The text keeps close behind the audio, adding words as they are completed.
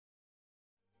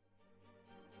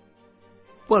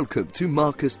Welcome to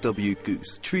Marcus W.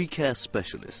 Goose, Tree Care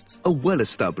Specialists, a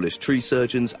well-established tree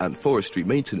surgeons and forestry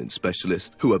maintenance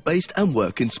specialist who are based and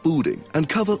work in Spalding and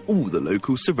cover all the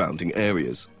local surrounding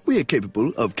areas. We are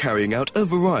capable of carrying out a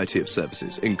variety of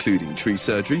services, including tree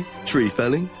surgery, tree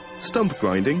felling, stump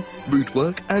grinding, root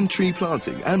work and tree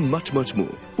planting, and much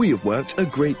more. We have worked a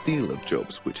great deal of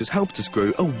jobs, which has helped us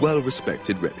grow a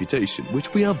well-respected reputation,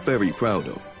 which we are very proud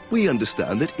of. We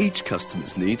understand that each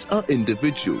customer's needs are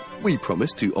individual. We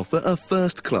promise to offer a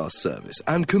first-class service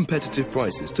and competitive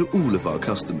prices to all of our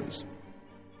customers.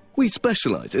 We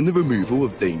specialise in the removal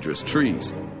of dangerous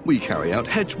trees. We carry out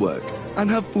hedge work and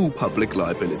have full public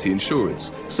liability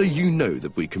insurance, so you know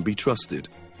that we can be trusted.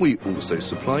 We also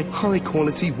supply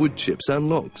high-quality wood chips and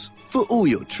logs. For all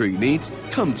your tree needs,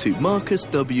 come to Marcus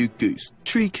W. Goose,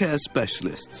 Tree Care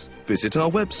Specialists. Visit our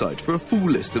website for a full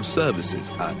list of services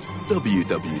at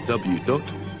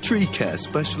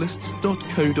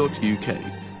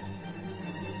www.treecarespecialists.co.uk.